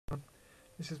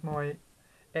This is my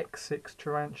X6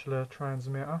 Tarantula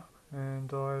transmitter,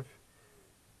 and I've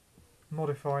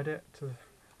modified it to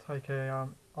take a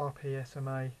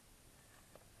RPSMA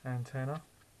antenna,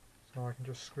 so I can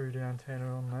just screw the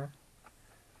antenna on there.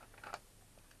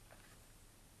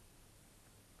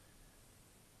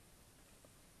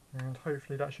 And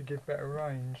hopefully that should give better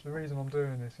range. The reason I'm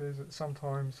doing this is that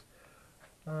sometimes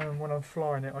when I'm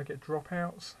flying it I get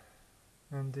dropouts,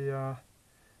 and the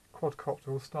quadcopter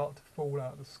will start to fall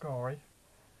out of the sky,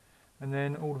 and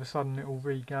then all of a sudden it will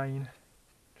regain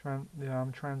the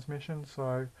transmission,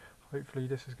 so hopefully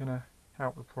this is going to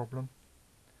help the problem.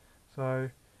 So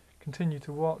continue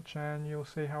to watch and you'll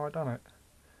see how I've done it.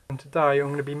 And today I'm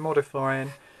going to be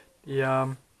modifying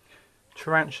the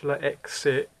Tarantula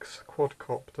X6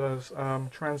 Quadcopter's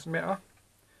transmitter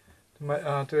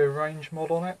to do a range mod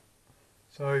on it.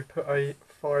 So put a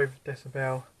 5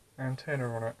 decibel antenna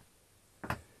on it.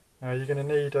 You're going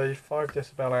to need a 5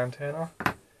 decibel antenna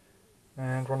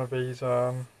and one of these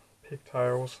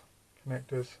pigtails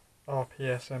connectors,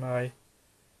 RPSMA,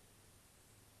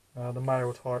 the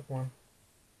male type one.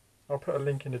 I'll put a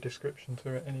link in the description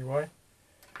to it anyway.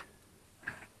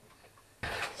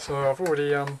 So I've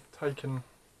already taken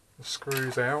the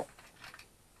screws out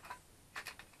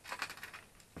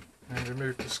and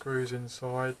removed the screws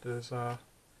inside. There's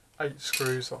 8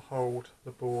 screws that hold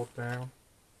the board down,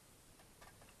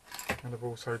 and I've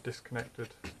also disconnected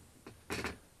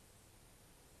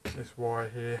this wire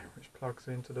here which plugs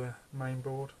into the main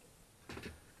board.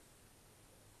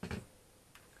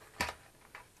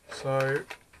 So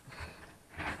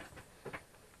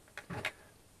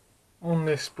on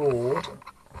this board,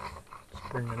 just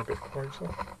bring it a bit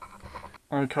closer.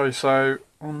 Okay, so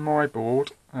on my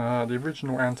board the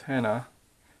original antenna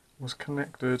was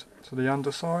connected to the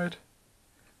underside.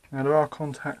 Now there are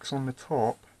contacts on the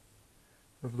top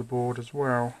of the board as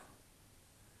well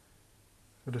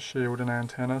for the shield and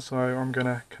antenna, so I'm going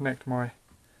to connect my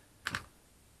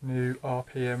new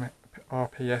RPSMA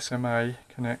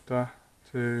connector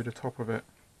to the top of it,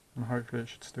 and hopefully it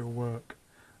should still work.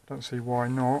 I don't see why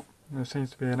not. There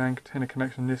seems to be an antenna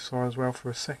connection this side as well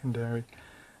for a secondary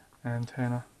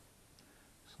antenna,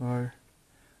 so I'm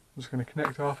just going to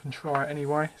connect it up and try it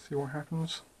anyway, see what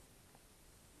happens.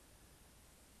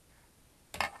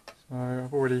 So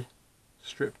I've already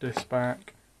stripped this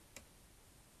back,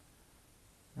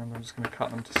 and I'm just going to cut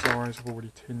them to size. I've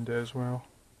already tinned it as well.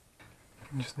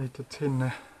 I just need to tin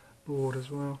the board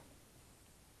as well.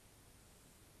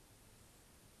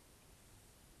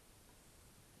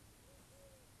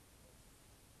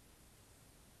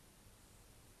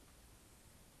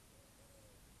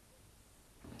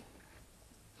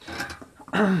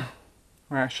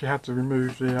 I actually had to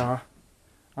remove the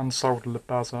unsolder the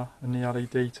buzzer and the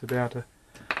LED to be able to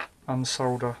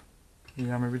unsolder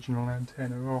the original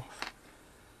antenna off.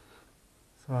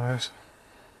 So there's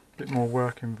a bit more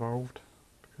work involved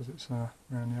because it's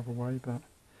around the other way, but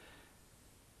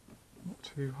not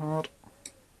too hard.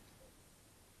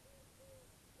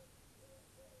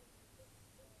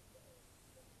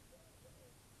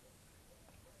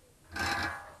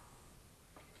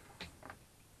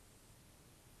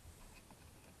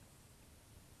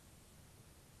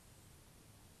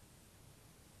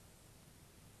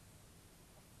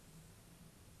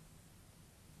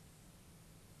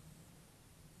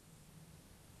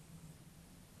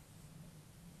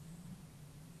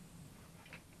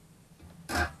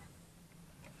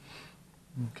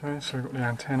 Okay, so we've got the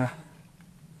antenna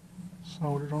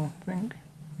soldered on, I think.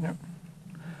 Yep,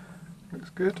 looks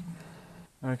good.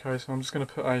 Okay, so I'm just going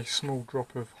to put a small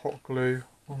drop of hot glue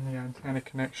on the antenna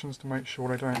connections to make sure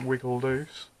they don't wiggle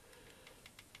loose.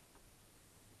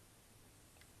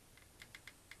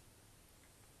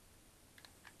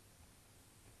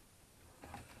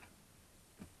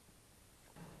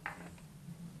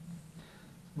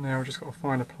 Now I've just got to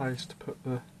find a place to put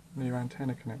the new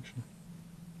antenna connection.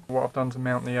 What I've done to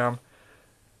mount the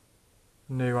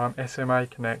new SMA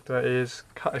connector is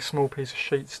cut a small piece of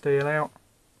sheet steel out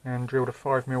and drilled a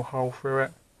 5mm hole through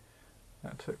it.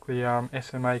 That took the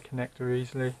SMA connector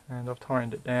easily, and I've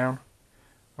tightened it down.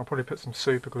 I'll probably put some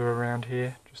super glue around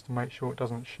here just to make sure it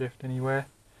doesn't shift anywhere.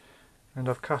 And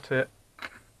I've cut it the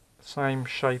same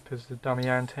shape as the dummy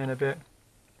antenna bit,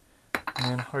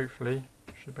 and then hopefully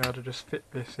should be able to just fit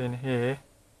this in here,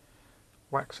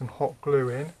 whack some hot glue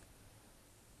in,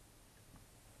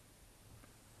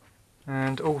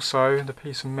 and also the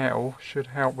piece of metal should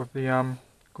help with the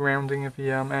grounding of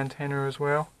the antenna as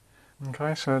well.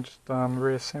 Okay, so just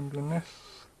reassembling this.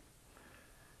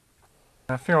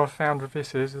 The thing I've found with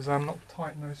this is not to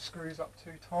tighten those screws up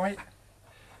too tight,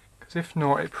 because if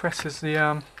not it presses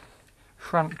the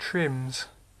front trims.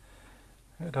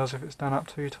 It does if it's done up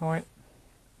too tight,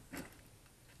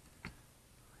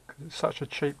 because it's such a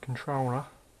cheap controller.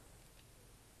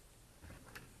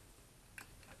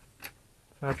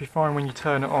 So if you find when you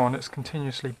turn it on it's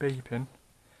continuously beeping,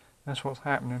 that's what's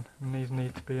happening, and these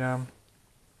need to be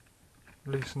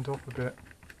loosened up a bit.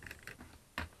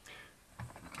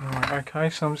 Right, okay,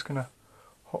 so I'm just going to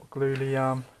hot glue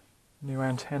the new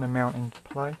antenna mount into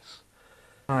place.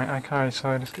 Right, okay, so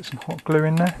let's get some hot glue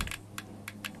in there.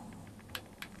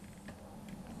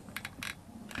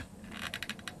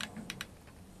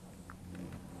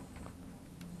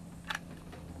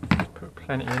 Put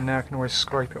plenty in there, I can always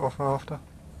scrape it off after.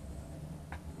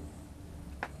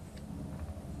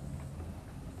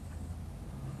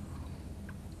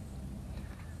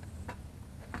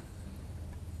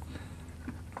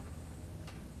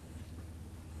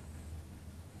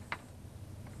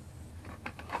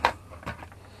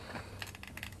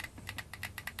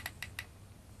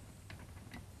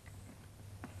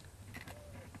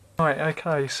 Right,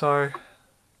 okay, so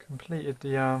completed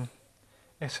the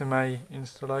SMA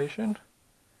installation.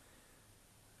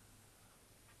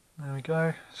 There we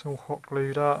go, it's all hot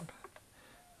glued up.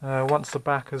 Once the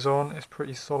back is on, it's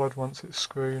pretty solid once it's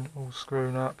all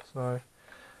screwed up, so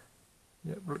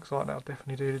yep, looks like that'll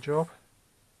definitely do the job.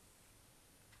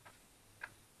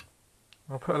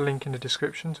 I'll put a link in the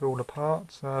description to all the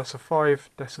parts. It's a 5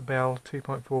 decibel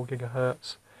 2.4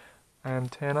 gigahertz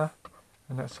antenna,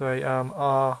 and that's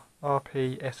a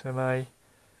RP SMA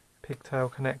pigtail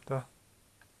connector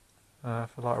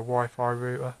for like a Wi-Fi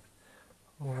router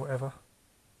or whatever.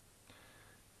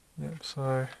 Yep,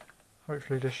 so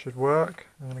hopefully this should work.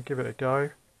 I'm going to give it a go.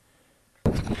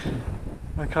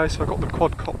 Okay, so I got the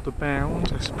quadcopter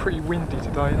bound. It's pretty windy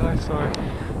today though, so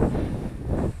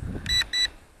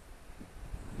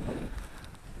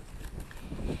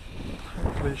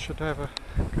hopefully you should have a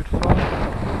good fun.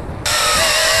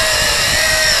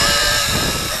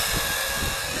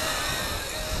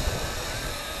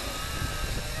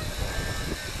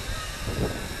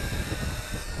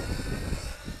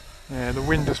 Yeah, the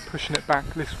wind is pushing it back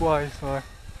this way, so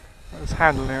it's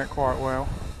handling it quite well.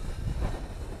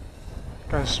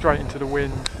 Going straight into the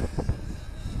wind.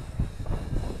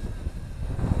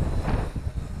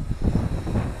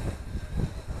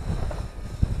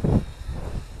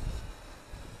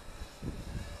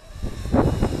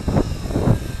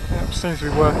 Yep, seems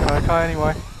to be working okay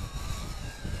anyway.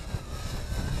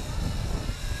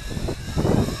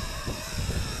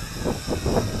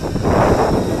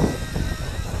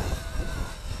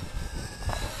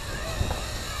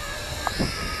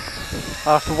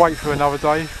 I have to wait for another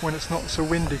day when it's not so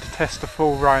windy to test the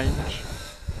full range.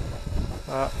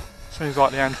 Seems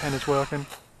like the antenna's working.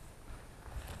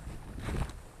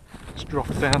 Just drop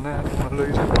it down there, I don't want to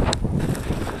lose it.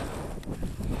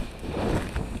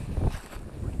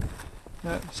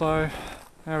 Yeah, so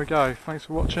there we go. Thanks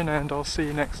for watching, and I'll see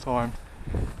you next time.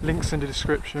 Links in the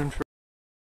description for